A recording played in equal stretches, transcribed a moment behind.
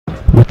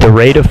with the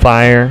rate of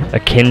fire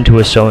akin to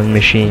a sewing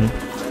machine,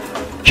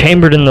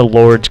 chambered in the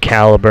Lord's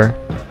caliber,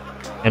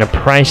 and a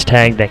price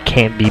tag that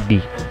can't be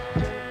beat.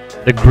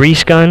 The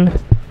grease gun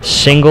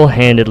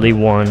single-handedly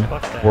won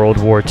World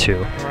War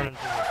II.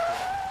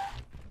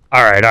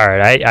 Alright,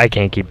 I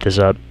can't keep this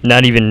up.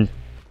 Not even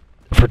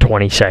for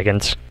 20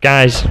 seconds.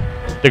 Guys,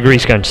 the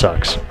grease gun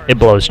sucks. It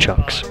blows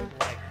chunks.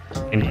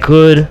 And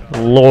good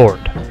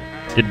lord,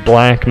 did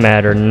black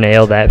matter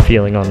nail that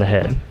feeling on the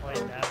head.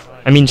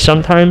 I mean,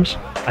 sometimes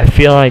I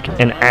feel like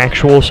an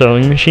actual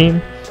sewing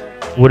machine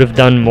would have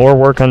done more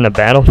work on the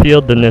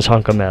battlefield than this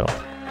hunk of metal.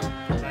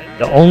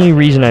 The only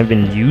reason I've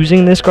been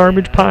using this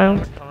garbage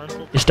pile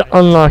is to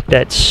unlock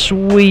that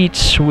sweet,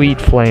 sweet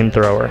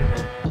flamethrower.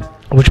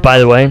 Which, by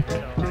the way,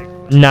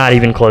 not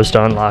even close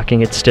to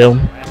unlocking it still.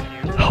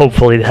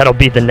 Hopefully that'll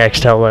be the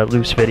next Hell Let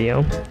Loose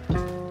video.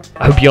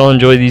 I hope you all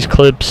enjoy these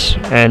clips,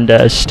 and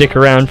stick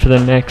around for the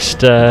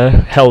next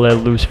Hell Let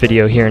Loose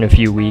video here in a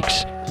few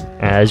weeks,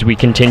 as we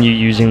continue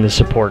using the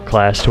support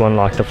class to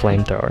unlock the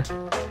flamethrower.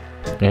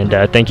 And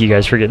thank you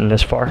guys for getting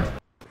this far.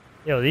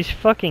 Yo, these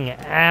fucking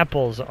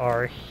apples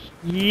are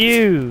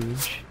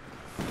huge.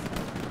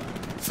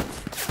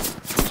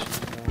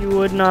 You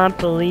would not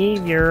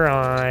believe your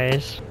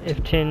eyes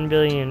if 10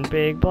 billion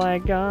big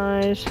black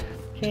guys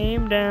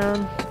came down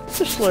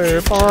to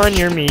slurp on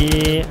your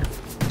meat.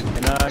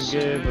 And I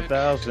give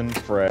 1,000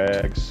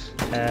 frags.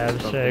 Have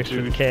sex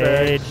with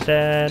Cage,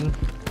 Dad.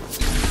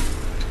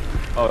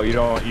 Oh, you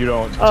don't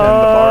tend the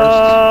bars?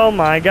 Oh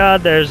my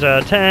god, there's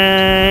a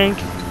tank.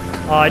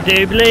 I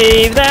do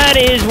believe that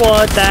is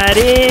what that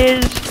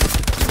is.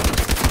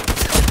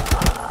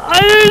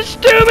 There's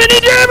too many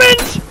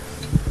Germans!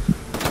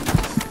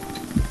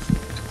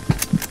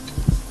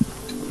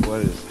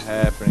 What is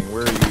happening?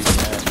 Where are you even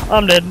at?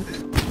 I'm dead.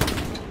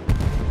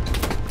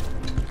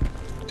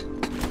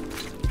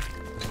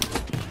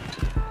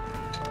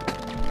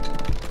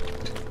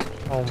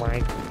 Oh my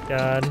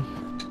god.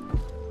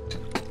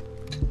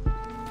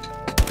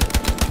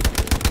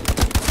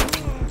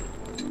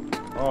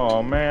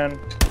 Oh man.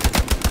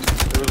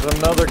 There was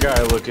another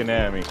guy looking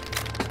at me.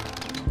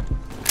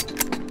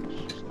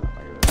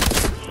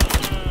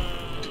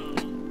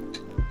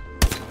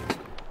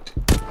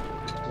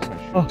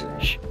 Oh,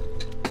 shh.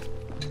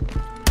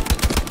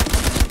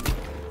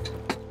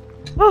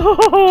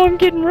 Oh, I'm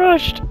getting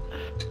rushed.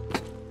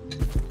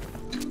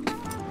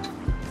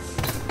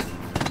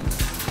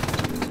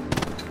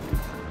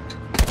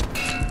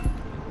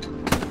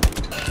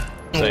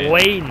 I'm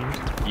waiting.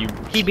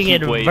 Keeping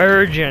it waiting.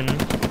 virgin.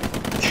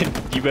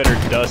 You better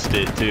dust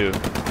it too.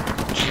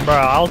 Bro,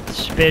 I'll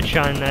spitch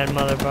on that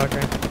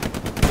motherfucker.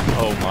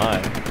 Oh my.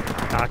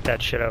 Knock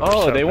that shit over.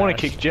 Oh, so they want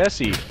to fast. kick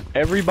Jesse.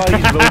 Everybody's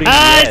voting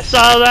I yes.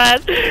 saw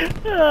that.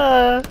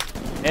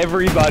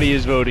 Everybody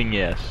is voting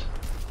yes.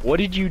 What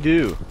did you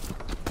do?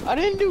 I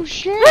didn't do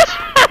shit.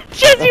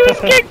 Jesse was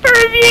kicked for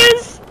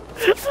reviews.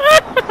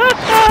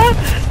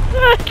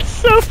 That's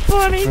so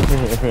funny.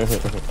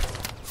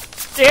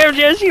 Damn,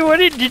 Jesse, what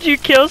did you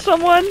kill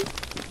someone?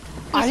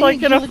 Just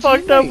like in a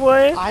fucked up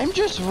way? I'm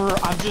just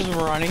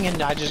running and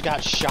I just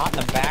got shot in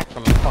the back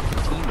from a fucking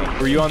teammate.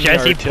 Were you on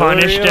Jesse the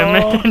artillery punished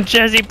at all? him.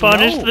 Jesse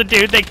punished the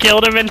dude that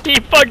killed him, and he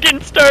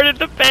fucking started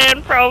the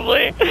fan,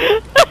 probably.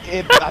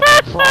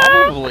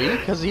 Probably,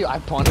 because I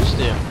punished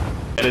him.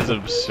 That is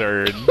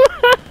absurd.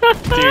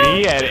 Dude,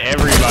 he had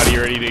everybody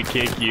ready to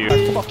kick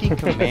you. Fucking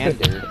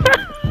commander.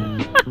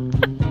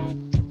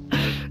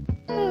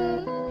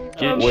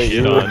 Get Wait,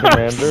 shit you were on.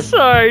 commander?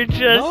 Sorry,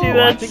 Jesse, No, I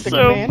that's think the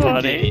so commander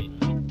funny.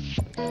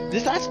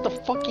 That's the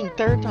fucking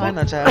third time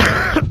that's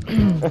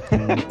happened.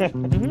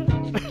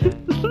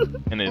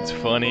 And it's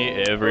funny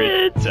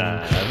every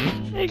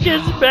time. It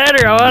gets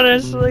better,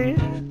 honestly.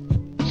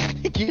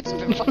 It gets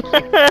me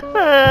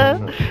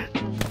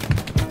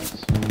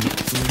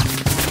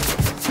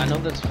I know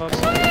that's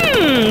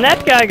fucking.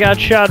 That guy got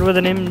shot with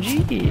an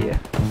MG.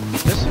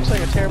 This looks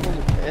like a terrible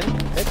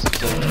exit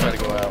to try to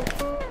go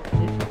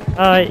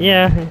out.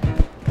 Yeah.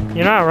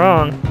 You're not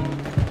wrong.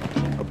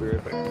 I'll be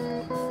right back.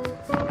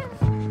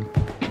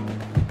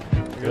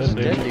 There's a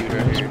dead dude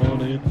right here.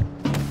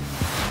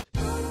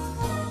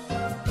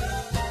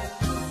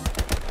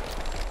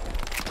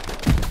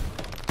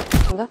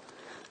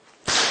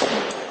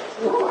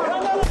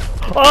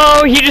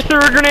 Oh, he just threw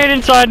a grenade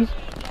inside.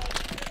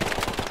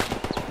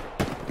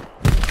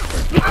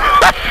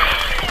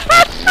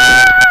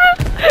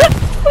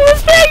 Was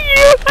that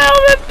you, Hal,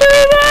 that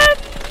threw that?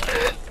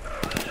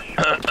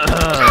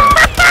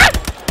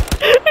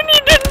 And he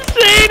didn't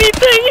say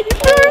anything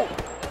either.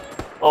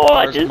 Oh,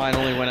 I just... Mine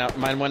only went out.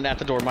 Mine went at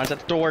the door. Mine's at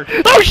the door.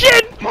 Oh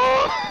shit!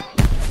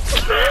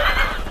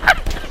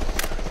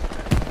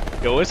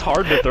 Yo, it's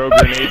hard to throw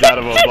grenades out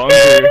of a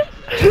bunker.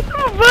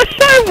 But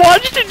I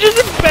watched it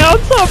just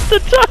bounce off the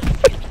top.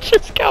 It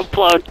just got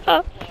blown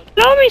up.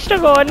 No, Mr.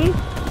 Gordon.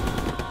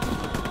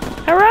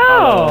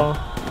 Hello.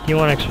 You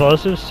want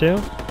explosives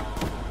too?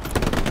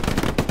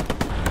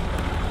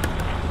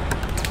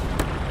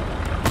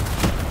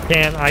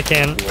 I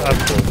can.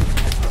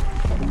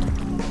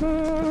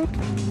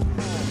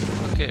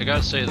 Okay, I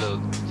gotta say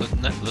though,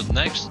 The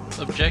next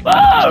objective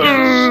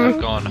has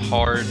gone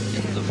hard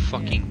in the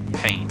fucking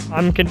paint.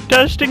 I'm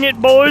contesting it,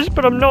 boys,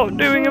 but I'm not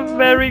doing a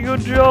very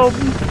good job.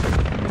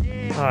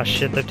 Ah,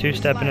 shit, they're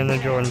two-stepping in the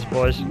Jordans,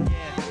 boys.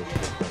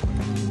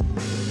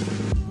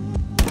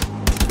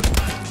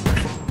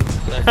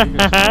 I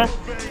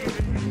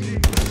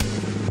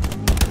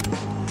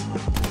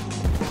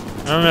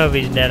don't know if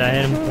he's dead. I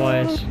hit him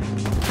twice.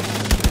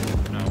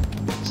 No,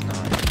 it's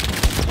not.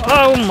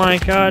 Oh my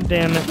god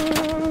damn it.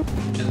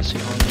 Didn't see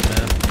on the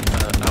map,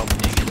 out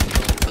being in the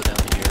put down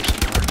the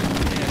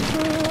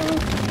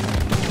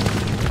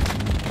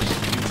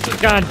air.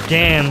 God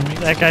damn,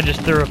 that guy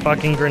just threw a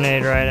fucking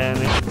grenade right at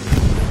me.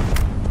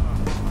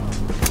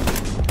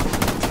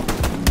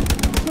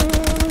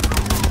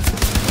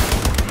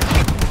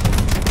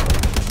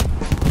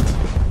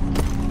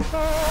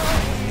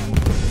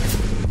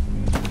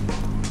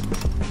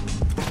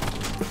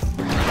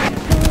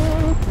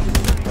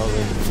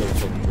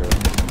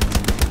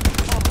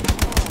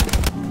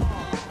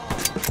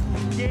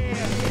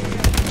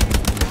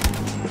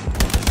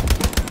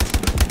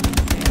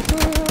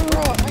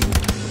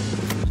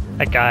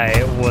 That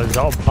guy was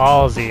all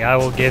ballsy, I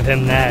will give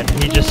him that.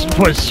 He just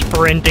was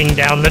sprinting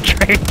down the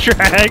train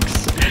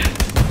tracks.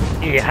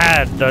 He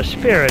had the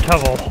spirit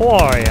of a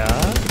warrior.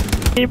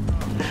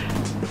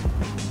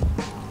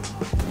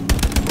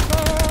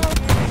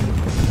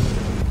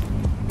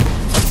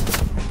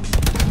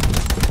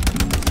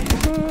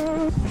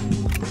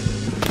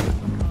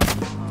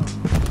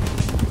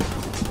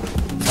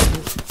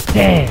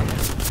 Damn.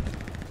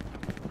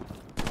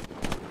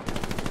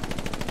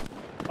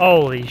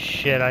 Holy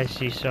shit, I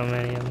see so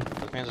many of them.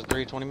 Fans of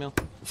 320 mil.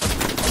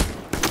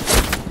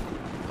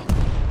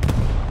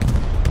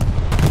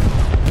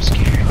 I'm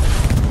scared.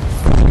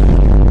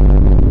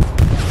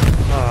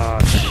 Oh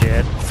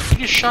shit. You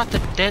just shot the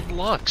dead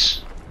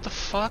Lux. What the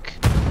fuck?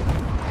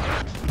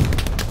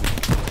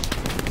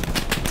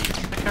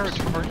 That guy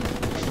retarded.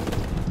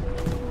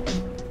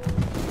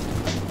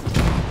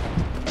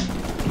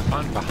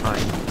 I'm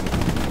behind.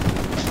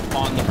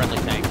 On the friendly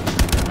tank.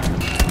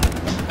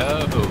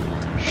 Oh.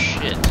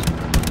 Shit.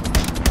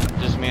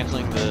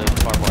 Dismantling the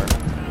barbed wire.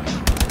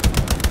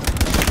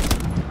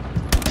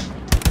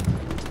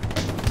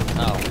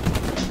 Oh.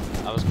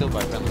 I was killed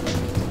by friendly.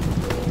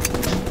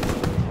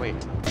 Wait,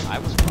 I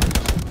was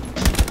punished.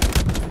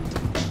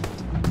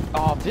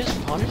 Oh, this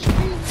punished me?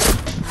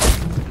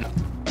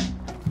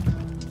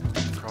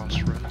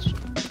 Crossroads.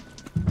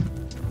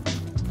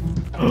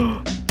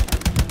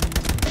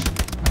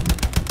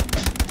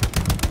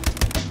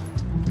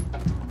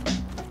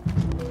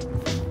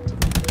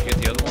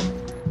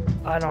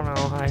 I don't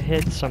know, I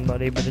hit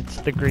somebody, but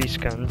it's the grease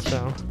gun,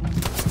 so...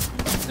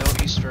 No,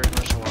 he's very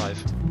much alive.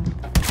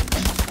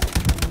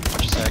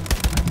 Watch a sec.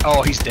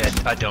 Oh, he's dead.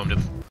 I domed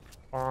him.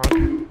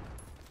 Bonk.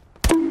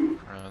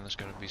 There's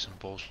gonna be some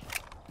bullshit.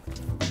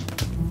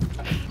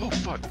 Oh,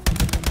 fuck.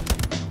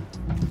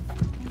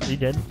 He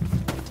did?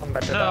 I'm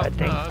about to die, I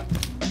think.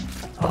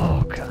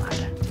 Oh, god.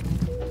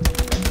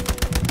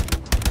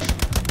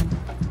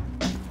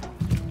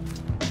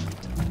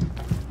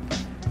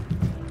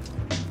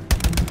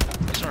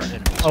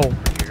 Oh,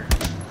 here.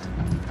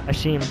 I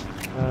see him.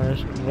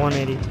 There's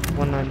 180,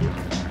 190.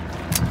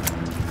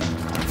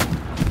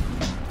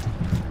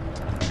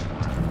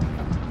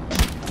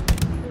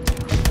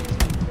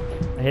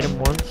 I hit him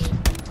once.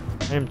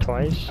 I hit him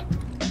twice.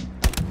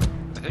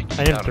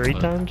 I hit him 3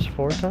 times,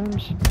 4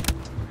 times.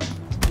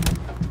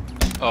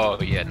 Oh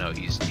yeah, no,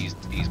 he's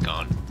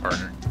gone,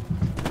 partner.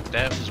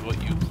 That is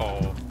what you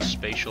call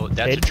spatial.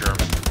 That's a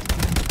German.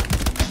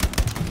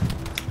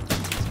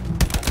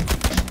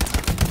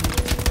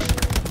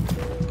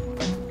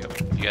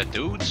 You got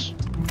dudes?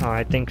 Oh,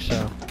 I think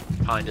so.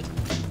 Behind it.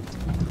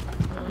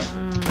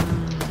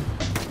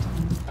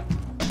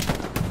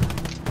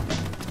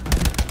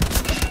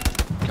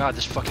 God,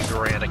 this fucking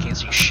Durand, I can't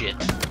see shit.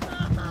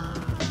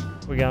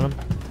 We got him.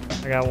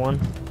 I got one.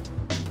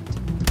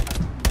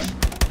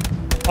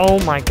 Oh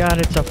my god,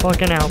 it's a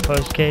fucking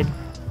outpost, Cade.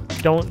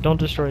 Don't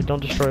destroy it,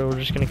 don't destroy it, we're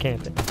just gonna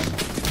camp it.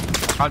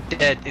 I'm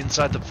dead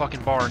inside the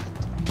fucking barn.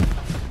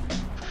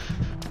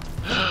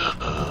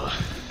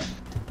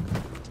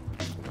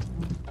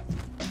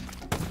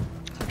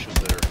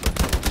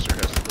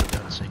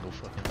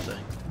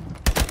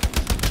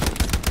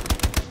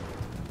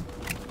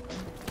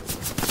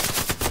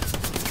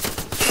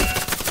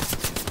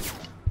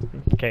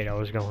 Kato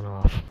was going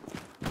off.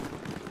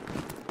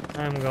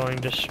 I'm going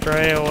to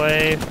stray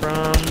away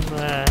from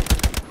that.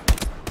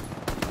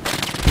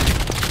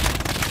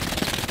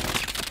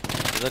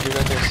 Is that dude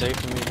right there safe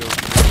for me to go?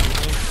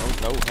 Oh,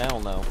 no, hell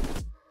no.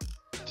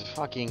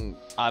 Fucking,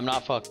 I'm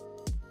not fucking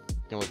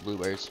with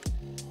blueberries.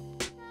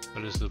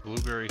 But is the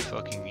blueberry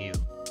fucking you?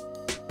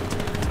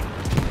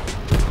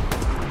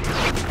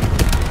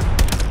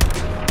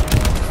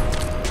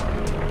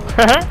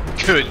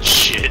 Good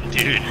shit,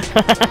 dude.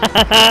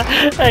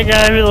 That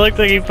guy looked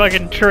like he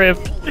fucking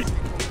tripped.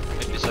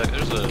 There's a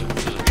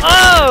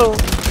oh!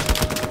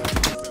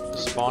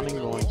 Spawning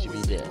going to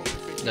be dead.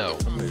 No,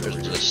 there's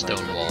a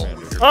stone wall.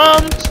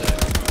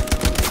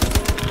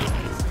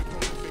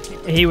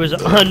 He was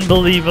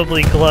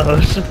unbelievably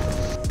close. I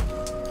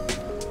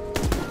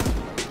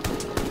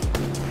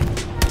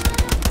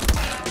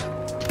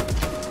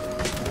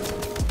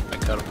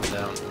cut him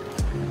down.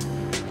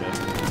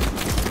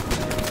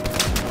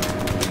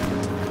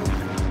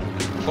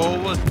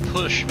 Forward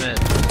push, man.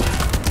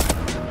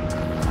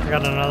 I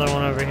got another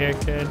one over here,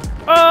 kid.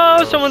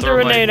 Oh, someone threw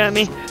a grenade at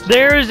me.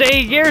 There's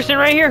a garrison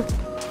right here.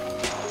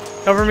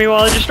 Cover me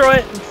while I destroy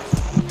it.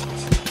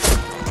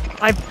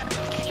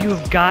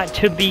 You've got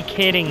to be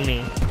kidding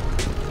me.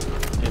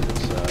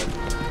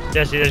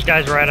 Jesse, there's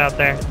guys right out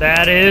there.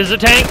 That is a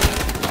tank.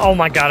 Oh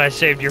my god, I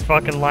saved your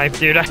fucking life,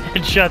 dude. I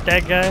headshot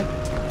that guy.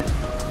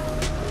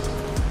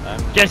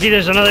 Jesse,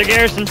 there's another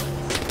garrison.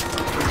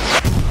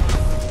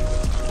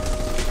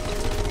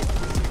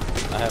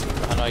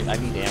 I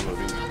need ammo,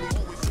 dude.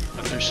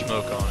 I threw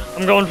smoke on it.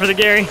 I'm going for the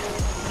Gary.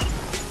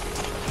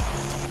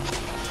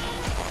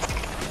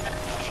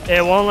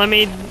 It won't let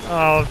me.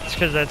 Oh, it's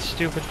because that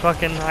stupid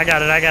fucking. I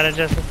got it,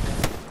 Jesse.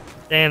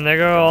 Damn, there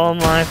go all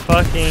my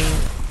fucking.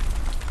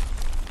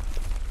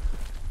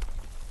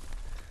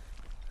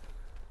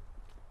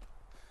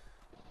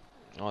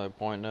 All their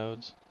point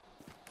nodes.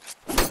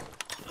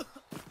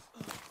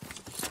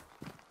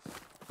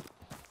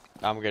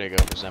 I'm gonna go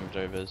for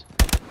cemetery viz.